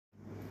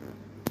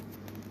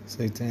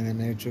Satanic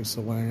Matrix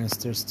awareness.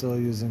 They're still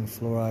using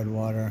fluoride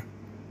water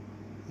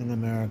in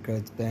America.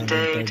 It's banned in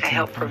 13 to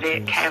help countries.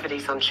 prevent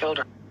cavities on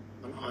children.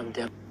 On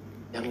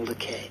dental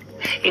decay.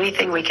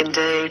 Anything we can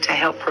do to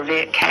help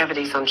prevent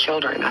cavities on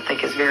children, I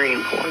think, is very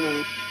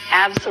important.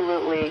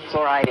 Absolutely,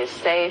 fluoride is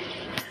safe.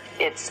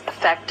 It's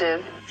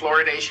effective.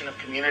 Fluoridation of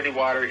community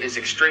water is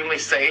extremely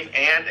safe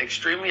and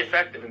extremely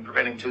effective in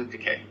preventing tooth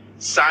decay.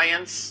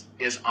 Science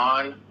is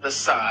on the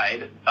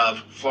side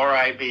of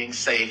fluoride being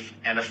safe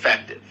and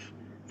effective.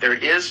 There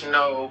is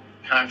no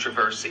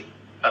controversy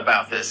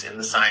about this in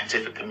the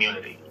scientific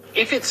community.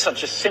 If it's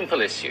such a simple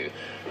issue,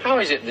 how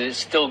is it that it's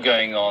still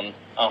going on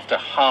after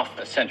half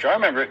a century? I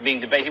remember it being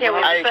debated.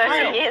 Yeah,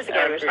 30 years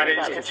ago. And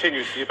it's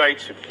continuously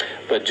debated.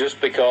 But just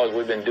because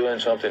we've been doing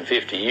something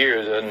 50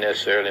 years doesn't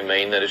necessarily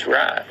mean that it's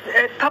right.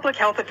 Public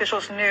health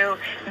officials knew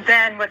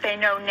then what they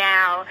know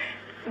now.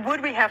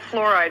 Would we have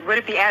fluoride? Would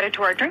it be added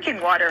to our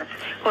drinking water?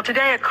 Well,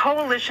 today a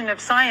coalition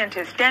of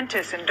scientists,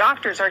 dentists, and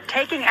doctors are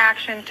taking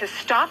action to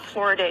stop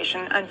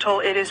fluoridation until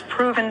it is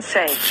proven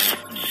safe.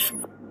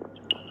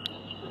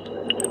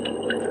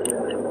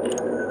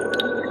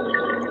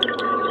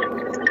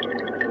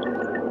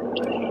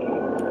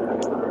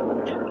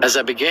 As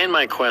I began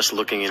my quest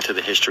looking into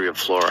the history of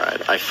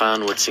fluoride, I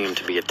found what seemed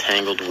to be a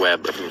tangled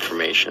web of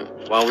information.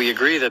 While we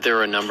agree that there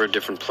are a number of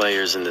different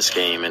players in this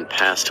game and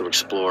paths to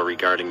explore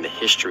regarding the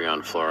history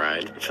on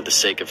fluoride, for the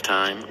sake of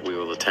time, we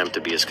will attempt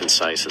to be as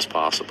concise as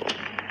possible.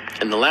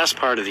 In the last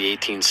part of the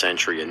 18th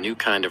century, a new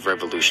kind of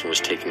revolution was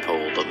taking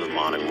hold of the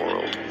modern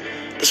world.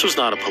 This was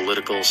not a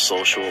political,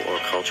 social, or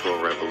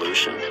cultural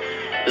revolution.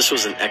 This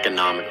was an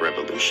economic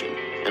revolution.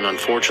 And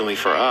unfortunately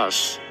for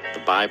us, the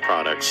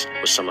byproducts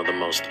were some of the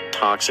most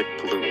toxic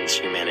pollutants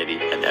humanity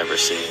had ever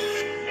seen.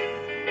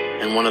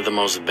 And one of the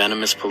most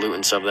venomous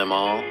pollutants of them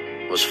all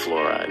was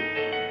fluoride.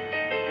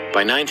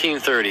 By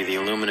 1930, the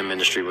aluminum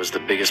industry was the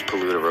biggest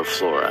polluter of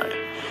fluoride.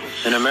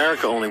 In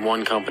America, only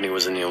one company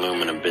was in the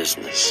aluminum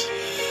business.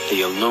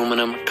 The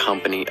Aluminum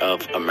Company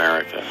of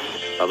America,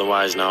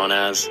 otherwise known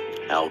as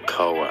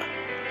Alcoa.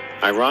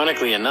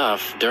 Ironically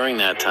enough, during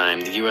that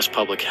time, the U.S.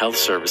 Public Health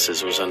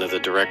Services was under the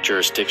direct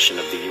jurisdiction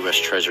of the U.S.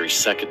 Treasury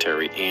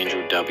Secretary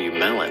Andrew W.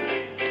 Mellon.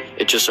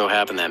 It just so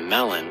happened that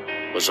Mellon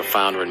was a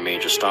founder and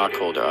major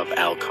stockholder of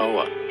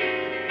Alcoa.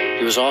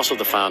 He was also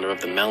the founder of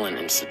the Mellon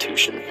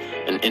Institution,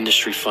 an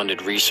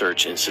industry-funded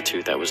research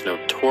institute that was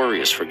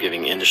notorious for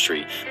giving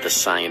industry the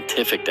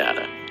scientific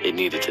data it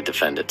needed to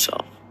defend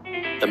itself.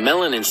 The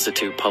Mellon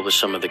Institute published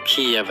some of the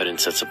key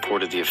evidence that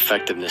supported the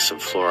effectiveness of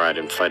fluoride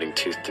in fighting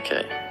tooth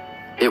decay.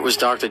 It was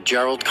Dr.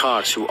 Gerald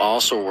Cox, who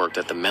also worked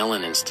at the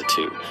Mellon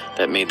Institute,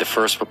 that made the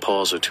first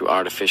proposal to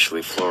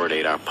artificially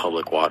fluoridate our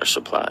public water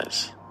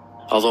supplies.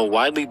 Although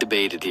widely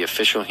debated, the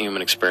official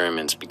human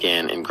experiments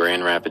began in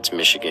Grand Rapids,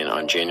 Michigan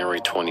on January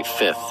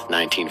 25,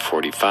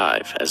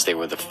 1945, as they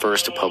were the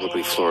first to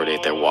publicly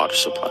fluoridate their water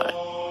supply.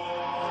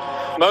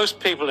 Most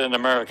people in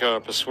America are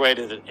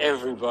persuaded that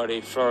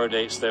everybody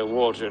fluoridates their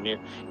water. And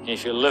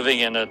if you're living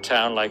in a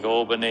town like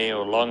Albany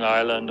or Long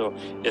Island or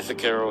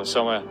Ithaca or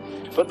somewhere,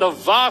 but the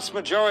vast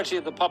majority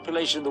of the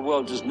population of the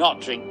world does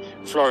not drink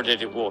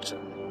fluoridated water.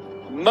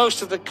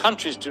 Most of the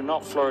countries do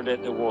not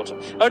fluoridate their water.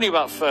 Only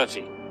about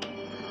 30.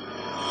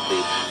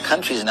 The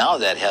countries now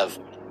that have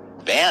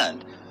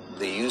banned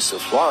the use of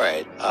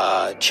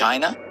fluoride,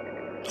 China,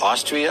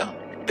 Austria,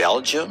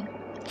 Belgium,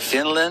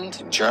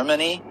 Finland,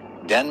 Germany,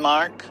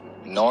 Denmark,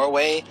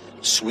 Norway,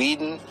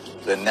 Sweden,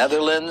 the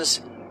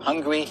Netherlands,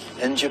 Hungary,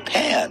 and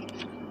Japan.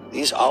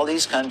 All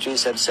these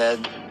countries have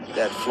said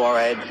that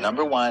fluoride,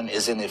 number one,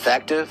 is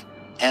ineffective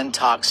and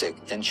toxic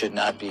and should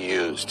not be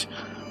used.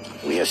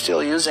 We are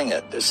still using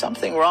it. There's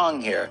something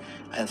wrong here.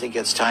 I think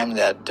it's time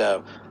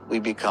that we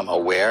become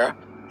aware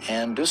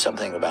and do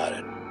something about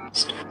it.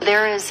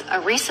 There is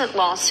a recent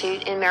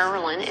lawsuit in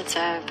Maryland. It's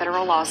a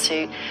federal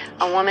lawsuit.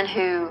 A woman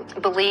who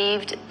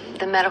believed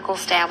the medical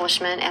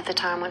establishment at the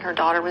time when her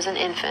daughter was an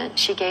infant.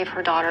 She gave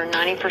her daughter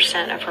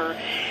 90% of her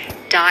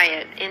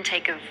diet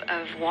intake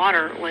of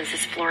water was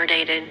this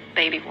fluoridated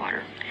baby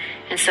water.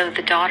 And so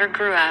the daughter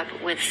grew up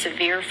with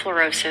severe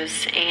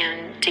fluorosis,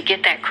 and to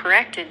get that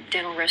corrected,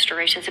 dental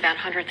restoration is about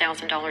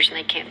 $100,000, and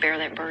they can't bear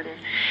that burden.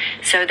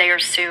 So they are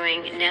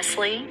suing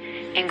Nestle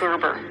and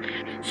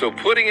Gerber. So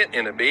putting it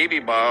in a baby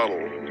bottle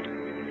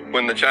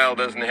when the child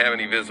doesn't have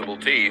any visible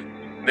teeth,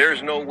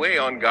 there's no way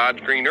on God's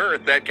green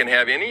earth that can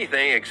have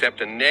anything except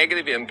a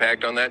negative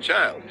impact on that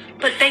child.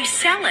 But they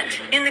sell it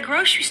in the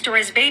grocery store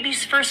as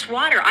baby's first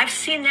water. I've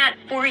seen that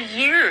for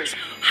years.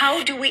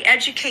 How do we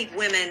educate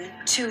women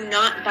to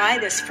not buy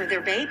this for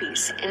their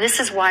babies? And this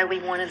is why we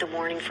wanted the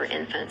warning for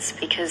infants,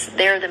 because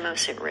they're the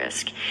most at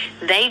risk.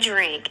 They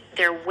drink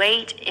their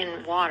weight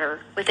in water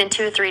within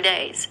 2 or 3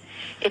 days.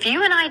 If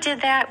you and I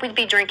did that, we'd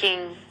be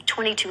drinking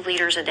 22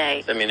 liters a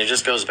day. I mean, it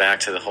just goes back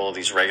to the whole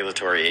these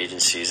regulatory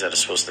agencies that are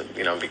supposed to,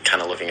 be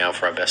kind of looking out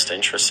for our best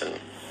interests. And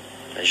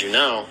as you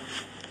know,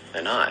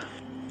 they're not.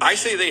 I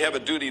say they have a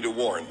duty to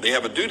warn. They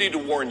have a duty to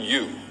warn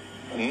you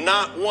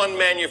Not one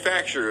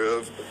manufacturer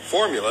of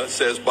formula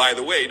says, by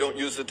the way, don't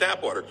use the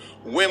tap water.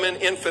 Women,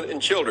 infant,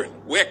 and children,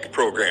 WIC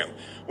program.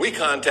 We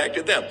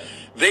contacted them.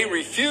 They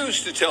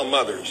refused to tell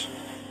mothers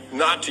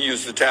not to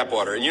use the tap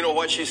water. And you know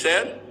what she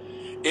said?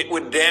 It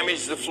would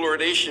damage the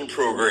fluoridation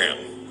program.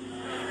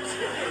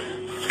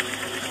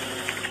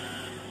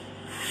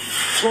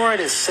 Fluoride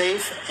is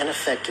safe and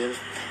effective,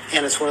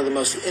 and it's one of the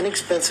most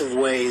inexpensive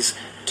ways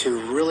to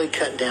really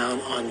cut down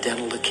on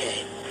dental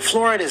decay.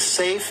 Fluoride is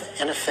safe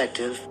and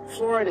effective.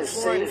 Fluoride is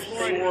safe.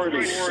 Fluoride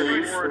is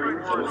safe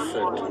and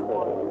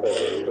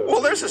effective.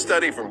 Well, there's a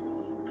study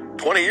from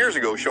 20 years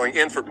ago showing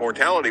infant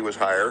mortality was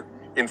higher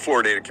in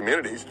fluoridated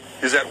communities.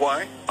 Is that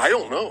why? I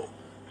don't know.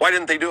 Why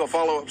didn't they do a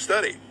follow-up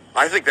study?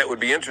 I think that would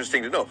be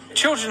interesting to know.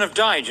 Children have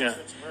died, you know.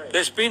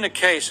 There's been a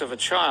case of a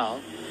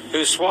child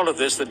who swallowed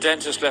this. The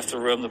dentist left the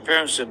room. The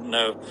parents didn't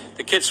know.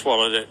 The kid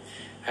swallowed it.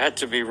 Had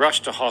to be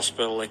rushed to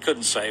hospital. They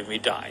couldn't save him. He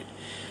died.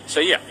 So,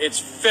 yeah, it's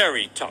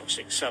very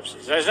toxic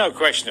substance. There's no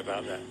question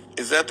about that.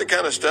 Is that the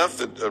kind of stuff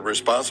that a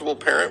responsible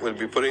parent would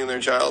be putting in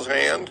their child's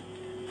hand?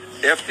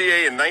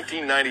 FDA in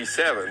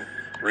 1997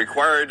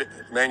 required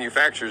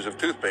manufacturers of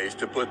toothpaste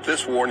to put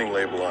this warning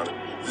label on it.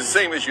 It's the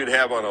same as you'd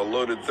have on a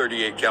loaded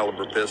 .38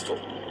 caliber pistol.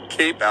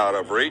 Keep out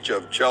of reach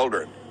of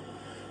children.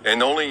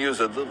 And only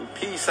use a little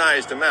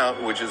pea-sized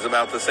amount, which is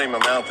about the same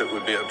amount that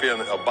would be in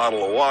a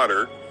bottle of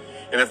water.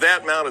 And if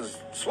that amount is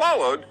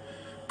swallowed,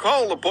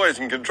 call the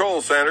Poison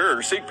Control Center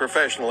or seek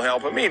professional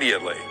help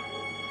immediately.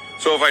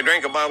 So if I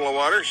drink a bottle of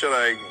water, should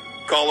I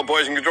call the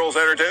Poison Control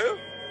Center too?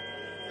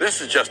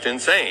 This is just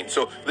insane.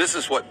 So this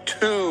is what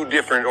two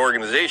different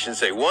organizations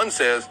say. One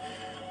says,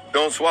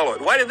 don't swallow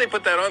it. Why did they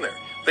put that on there?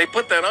 They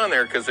put that on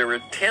there because there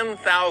were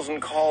 10,000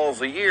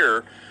 calls a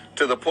year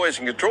to the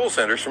Poison Control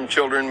Centers from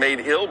children made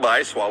ill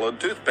by swallowed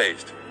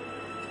toothpaste.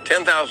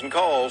 10,000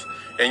 calls,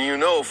 and you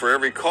know for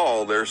every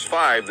call there's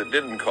 5 that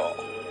didn't call.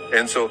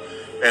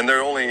 And there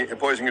are only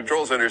Poison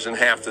Control Centers in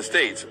half the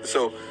states.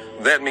 So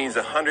that means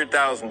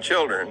 100,000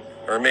 children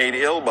are made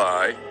ill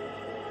by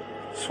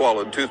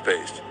swallowed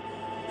toothpaste.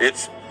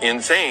 It's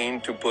insane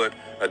to put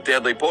a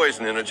deadly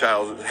poison in a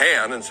child's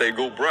hand and say,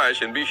 go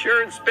brush and be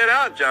sure and spit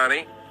out,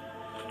 Johnny.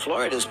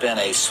 Fluoride has been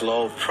a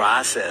slow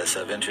process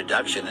of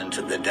introduction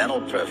into the dental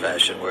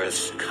profession where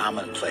it's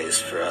commonplace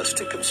for us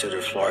to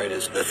consider fluoride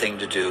as the thing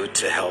to do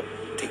to help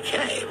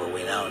decay. Well,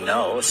 we now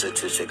know,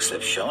 statistics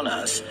have shown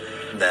us,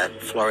 that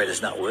fluoride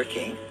is not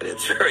working.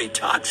 It's very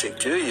toxic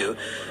to you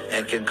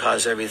and can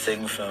cause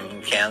everything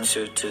from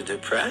cancer to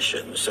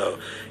depression. So,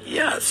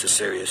 yeah, it's a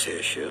serious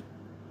issue.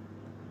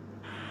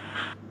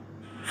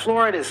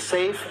 Fluoride is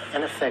safe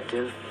and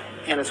effective,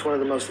 and it's one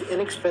of the most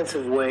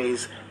inexpensive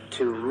ways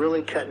to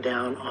really cut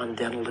down on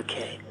dental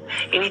decay.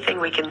 Anything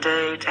we can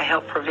do to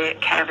help prevent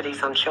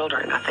cavities on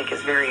children, I think,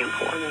 is very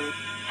important.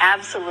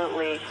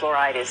 Absolutely,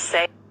 fluoride is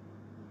safe.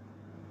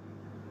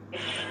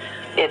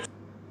 It's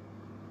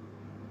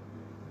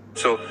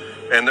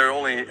And there are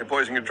only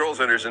Poison Control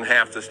Centers in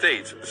half the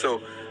states.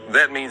 So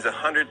that means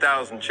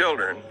 100,000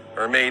 children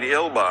are made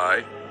ill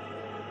by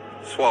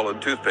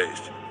swallowed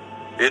toothpaste.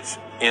 It's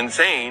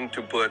insane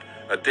to put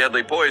a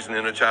deadly poison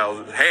in a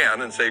child's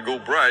hand and say, go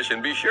brush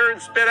and be sure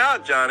and spit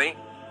out, Johnny.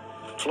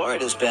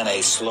 Fluoride has been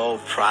a slow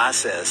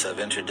process of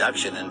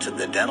introduction into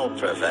the dental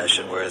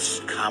profession where it's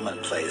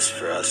commonplace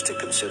for us to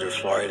consider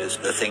fluoride as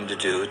the thing to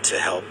do to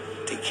help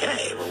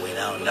decay. Well, we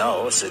now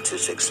know,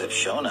 statistics have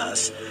shown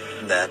us,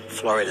 that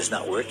fluoride is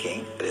not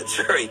working. It's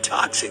very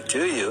toxic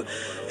to you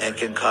and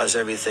can cause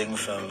everything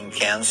from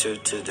cancer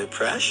to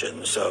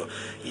depression. So,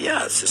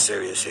 yeah, it's a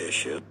serious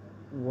issue.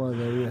 Well,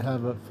 there you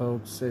have it,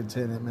 folks.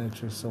 Satanic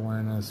Matrix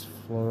Awareness.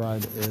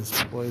 Fluoride is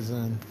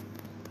poison,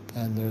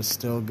 and they're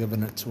still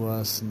giving it to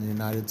us in the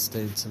United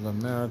States of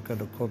America,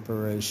 the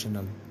corporation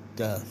of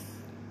death.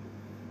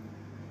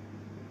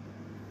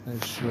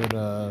 Make sure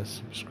to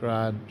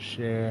subscribe,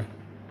 share,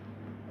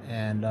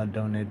 and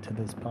donate to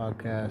this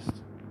podcast,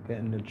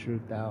 getting the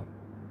truth out.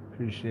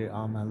 Appreciate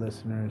all my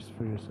listeners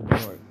for your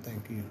support.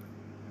 Thank you.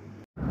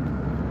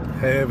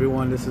 Hey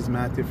everyone, this is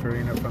Matthew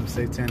Farina from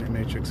Satanic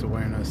Matrix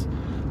Awareness.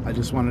 I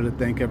just wanted to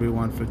thank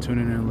everyone for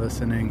tuning in,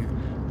 listening,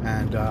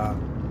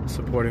 and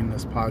supporting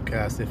this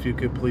podcast. If you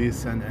could please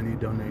send any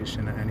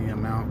donation, any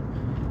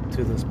amount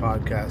to this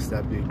podcast,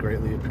 that'd be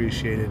greatly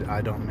appreciated.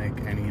 I don't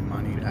make any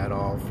money at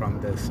all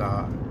from this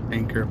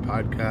Anchor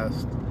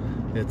podcast.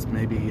 It's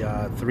maybe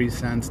 3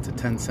 cents to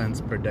 10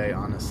 cents per day,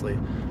 honestly.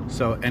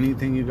 So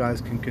anything you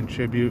guys can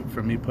contribute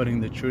for me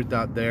putting the truth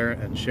out there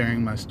and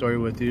sharing my story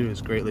with you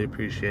is greatly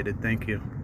appreciated. Thank you.